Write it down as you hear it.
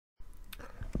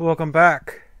Welcome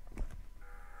back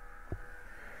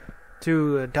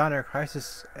to Dino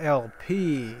Crisis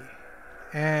LP,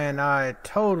 and I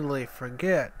totally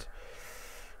forget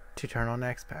to turn on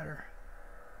X-Patter.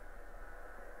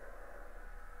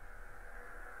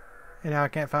 And now I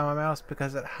can't find my mouse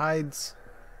because it hides.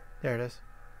 There it is.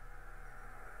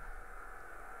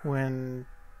 When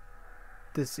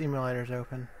this emulator is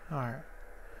open. Alright.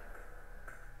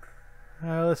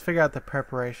 Let's figure out the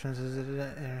preparations. Is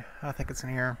it? I think it's in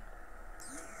here.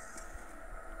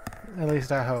 At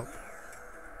least I hope.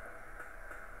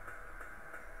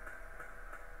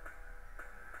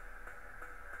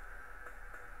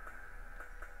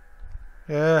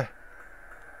 Yeah.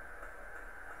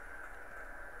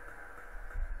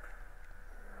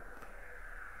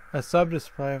 A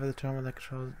sub-display for the tone of the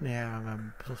controls. Yeah,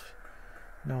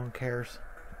 no one cares.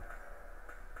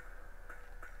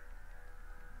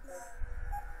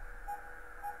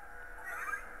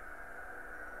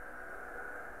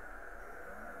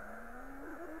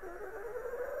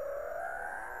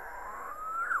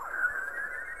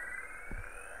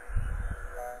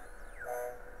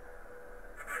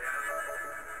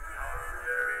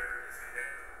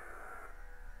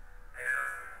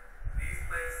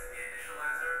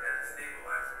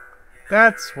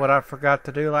 That's what I forgot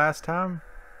to do last time.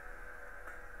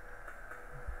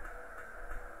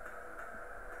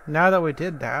 Now that we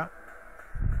did that,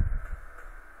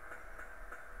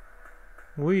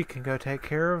 we can go take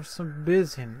care of some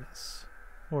business.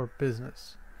 Or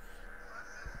business.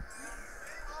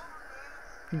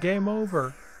 Game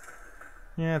over.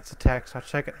 Yeah, it's a text. I'll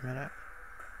check it in a minute.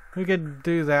 We could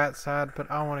do that side, but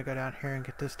I want to go down here and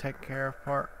get this taken care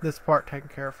of this part taken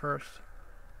care of first.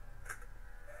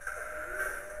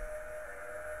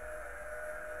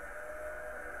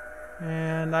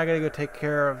 And I gotta go take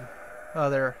care of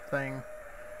other thing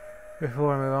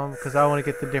before I move on, because I want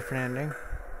to get the different ending.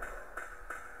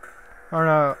 Or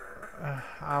no,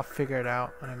 I'll figure it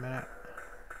out in a minute.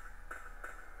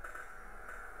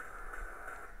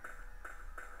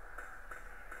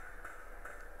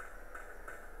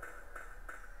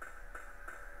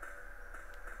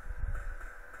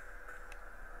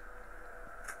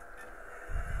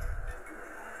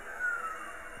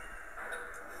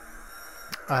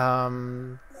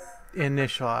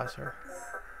 Initializer.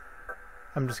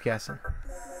 I'm just guessing.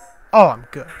 Oh, I'm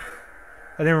good.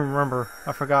 I didn't remember.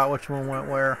 I forgot which one went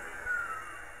where.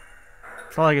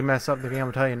 It's not like it messed up the game,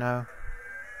 I'll tell you no.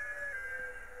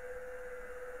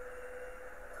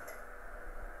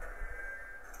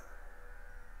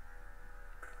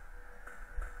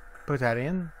 Put that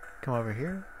in. Come over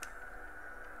here.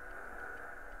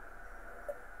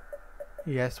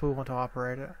 Yes, we want to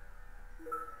operate it.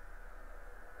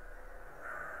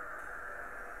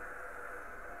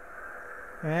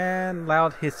 And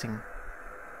loud hissing.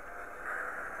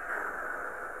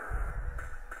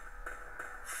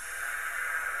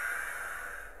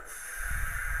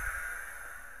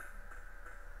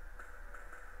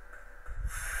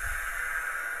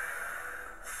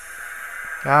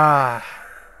 Ah,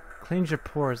 cleans your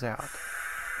pores out.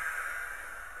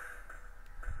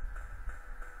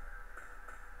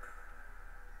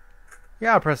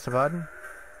 Yeah, I'll press the button.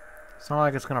 It's not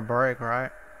like it's gonna break,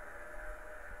 right?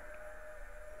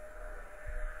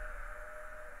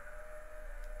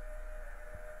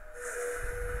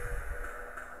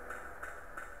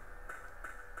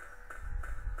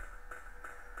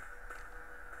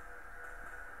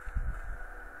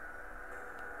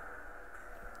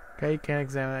 Okay, you can't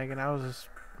examine it again. I was just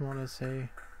wanting to see.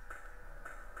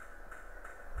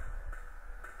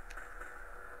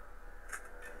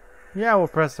 Yeah, we'll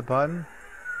press the button.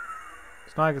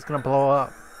 It's not like it's gonna blow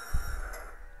up.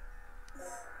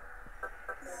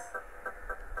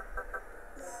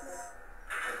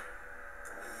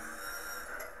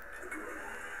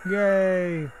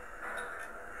 Yay!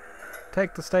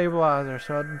 Take the stabilizer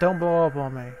so it don't blow up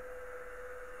on me.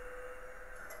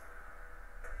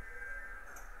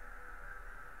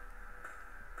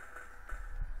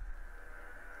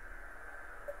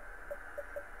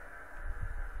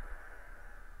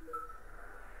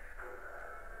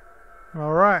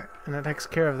 Alright, and that takes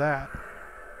care of that.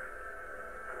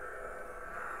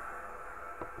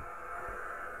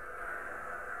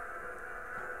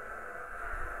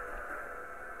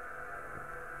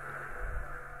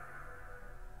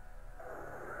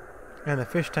 And the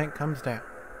fish tank comes down.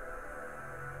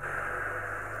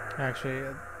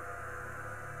 Actually,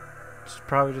 it's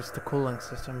probably just the cooling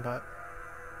system, but...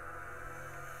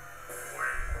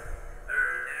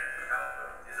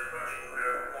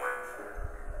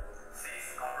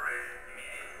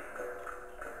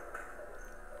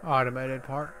 automated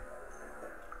part.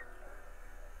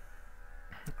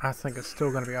 I think it's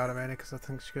still going to be automated because I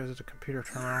think she goes to the computer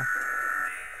terminal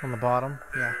on the bottom.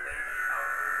 Yeah.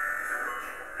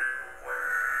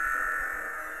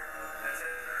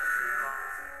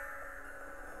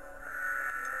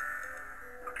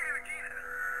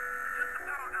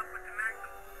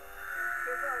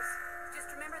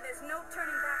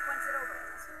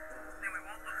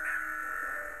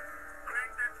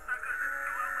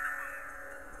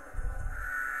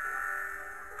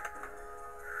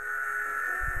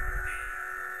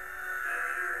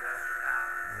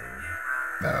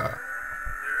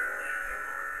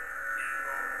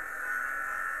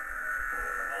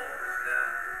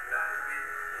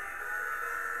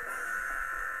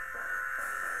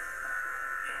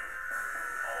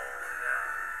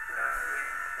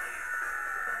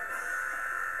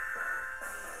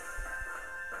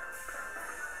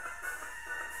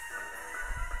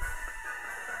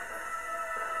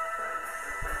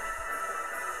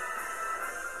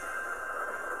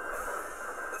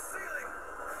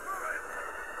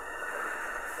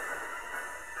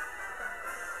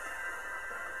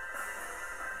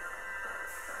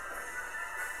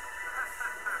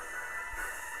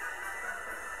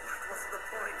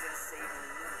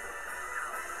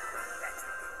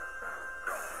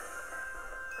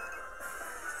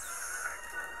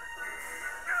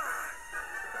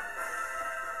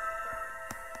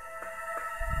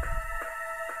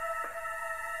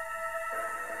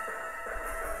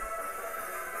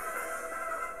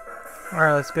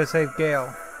 Alright, let's go save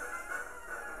Gail.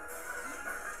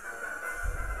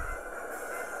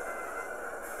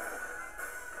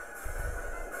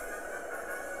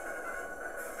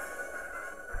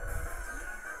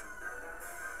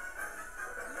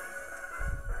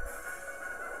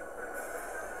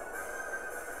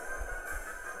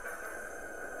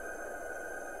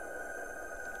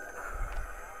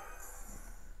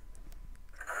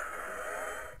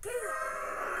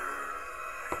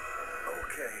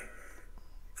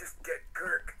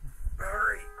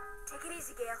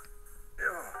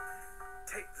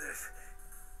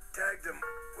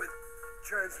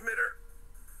 Transmitter.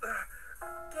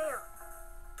 Gail.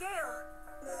 Gail.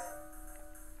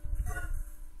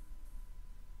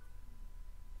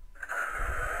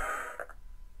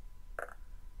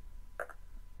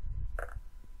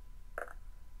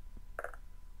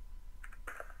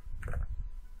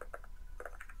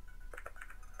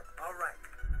 All right.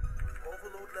 The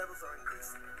overload levels are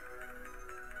increasing.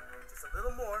 Just a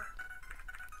little more.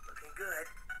 Looking good.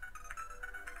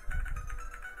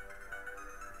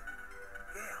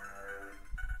 Gail,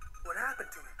 what happened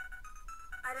to him?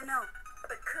 I don't know,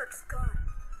 but Kirk's gone.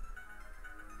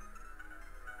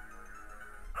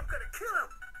 I'm gonna kill him!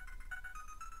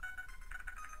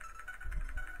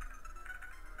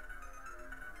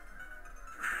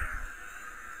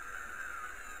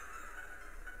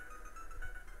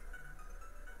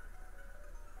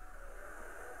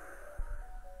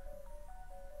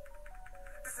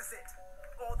 This is it.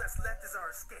 All that's left is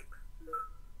our escape.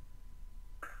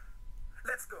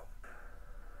 Let's go.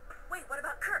 Wait, what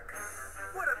about Kirk?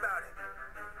 What about him?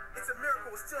 It's a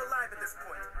miracle we're still alive at this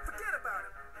point. Forget about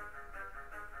him.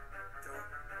 Don't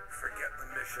forget the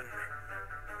mission.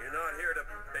 You're not here to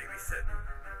babysit.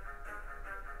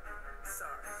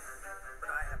 Sorry,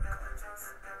 but I have a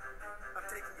conscience. I'm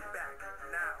taking you back,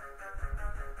 now.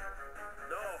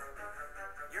 No,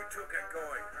 you two get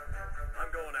going.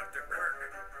 I'm going after Kirk.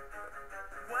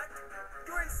 What?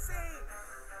 You're insane!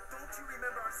 Don't you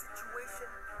remember our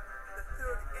situation? The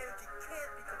third energy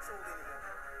can't be controlled anymore.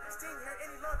 Staying here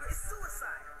any longer is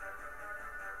suicide.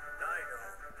 I know.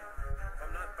 If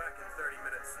I'm not back in 30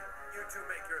 minutes, you two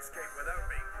make your escape without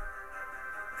me.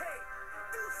 Hey,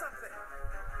 do something!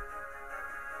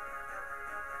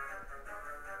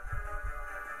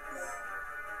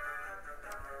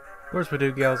 Of course we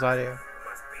do Gail's idea.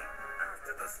 Must be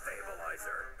after the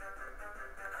stabilizer.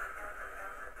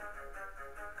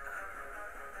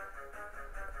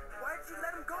 Why did you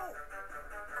let him go?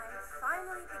 I'm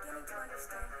finally beginning to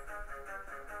understand him.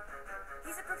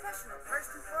 He's a professional,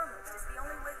 first and foremost. It's the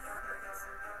only way he operates.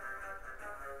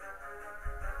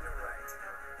 You're right.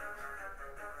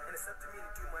 And it's up to me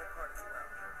to do my part as well.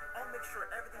 I'll make sure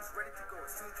everything's ready to go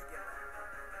as soon as you get back.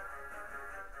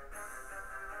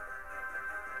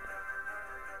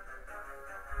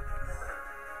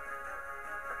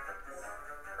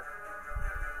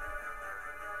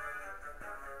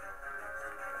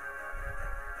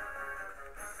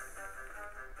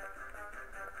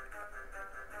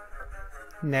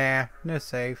 Nah, no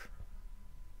save.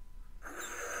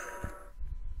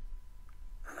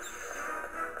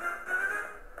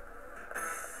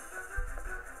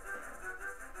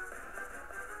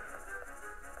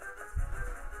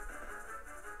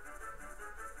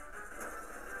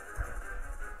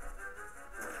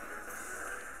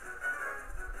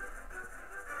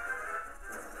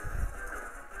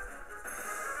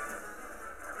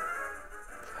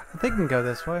 think I can go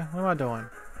this way. What am I doing?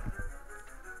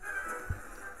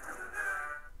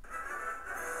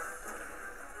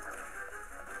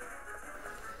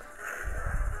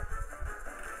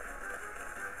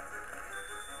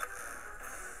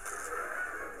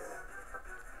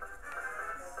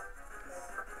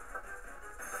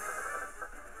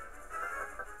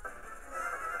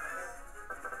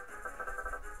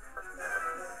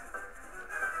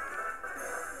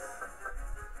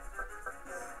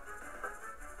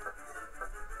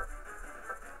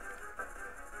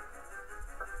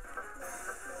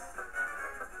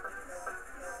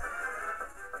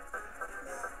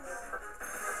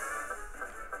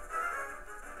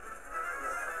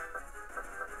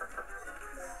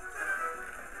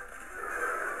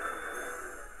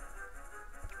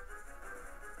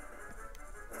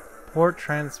 Port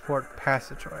transport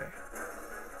passageway.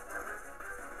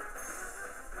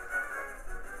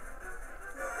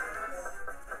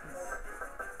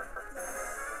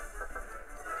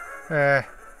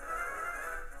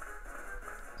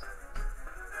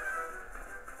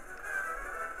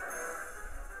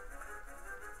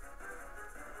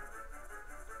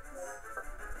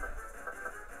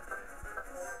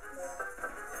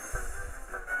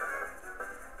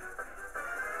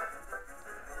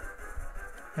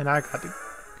 And I got to...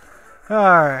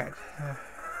 Alright.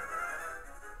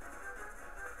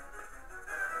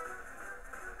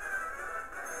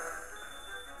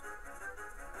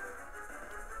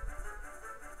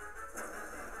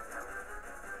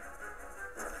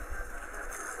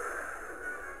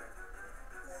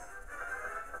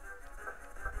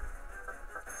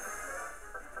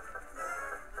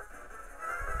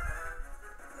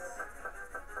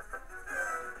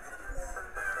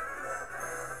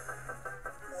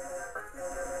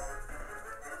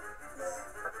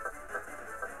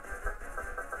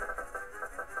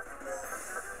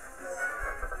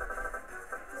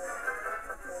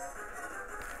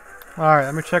 Alright,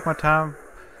 let me check my time.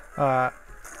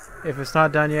 If it's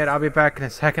not done yet, I'll be back in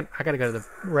a second. I gotta go to the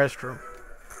restroom.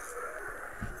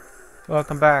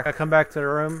 Welcome back. I come back to the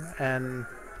room, and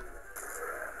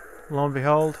lo and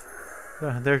behold,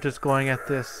 they're just going at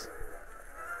this.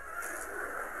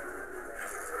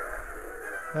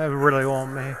 They really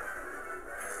want me.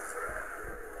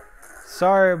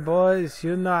 Sorry, boys,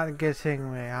 you're not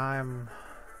getting me. I'm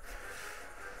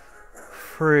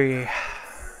free.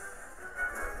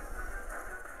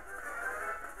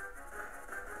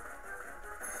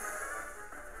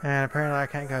 And apparently I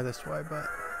can't go this way, but...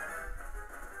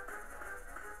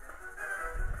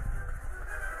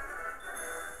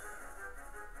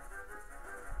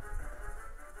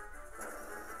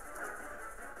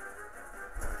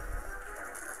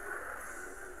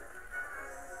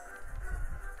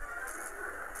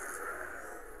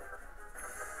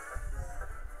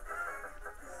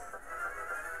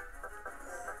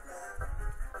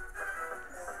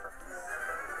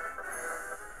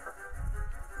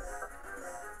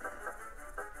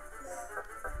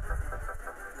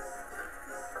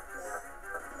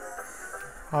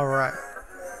 Alright.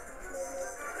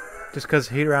 Just because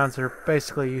heat rounds are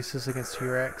basically useless against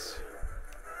T-Rex.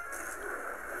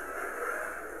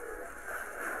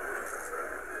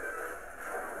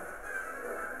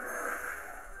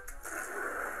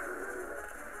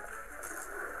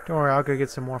 Don't worry, I'll go get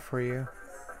some more for you.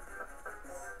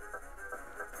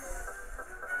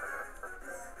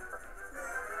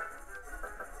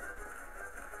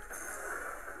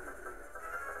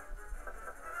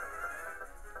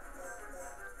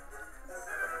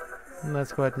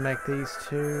 Let's go ahead and make these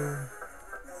two.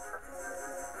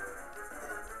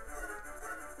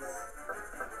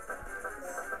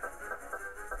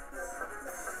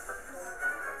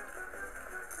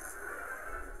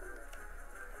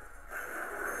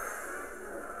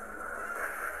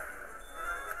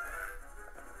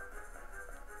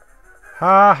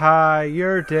 Ha ha,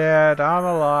 you're dead, I'm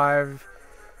alive.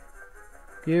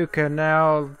 You can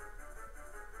now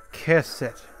kiss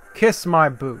it. Kiss my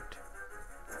boot.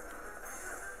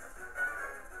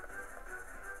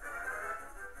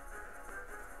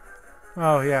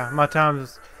 Oh yeah, my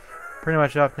time's pretty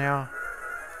much up now.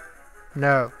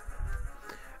 No.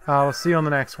 We'll see you on the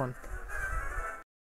next one.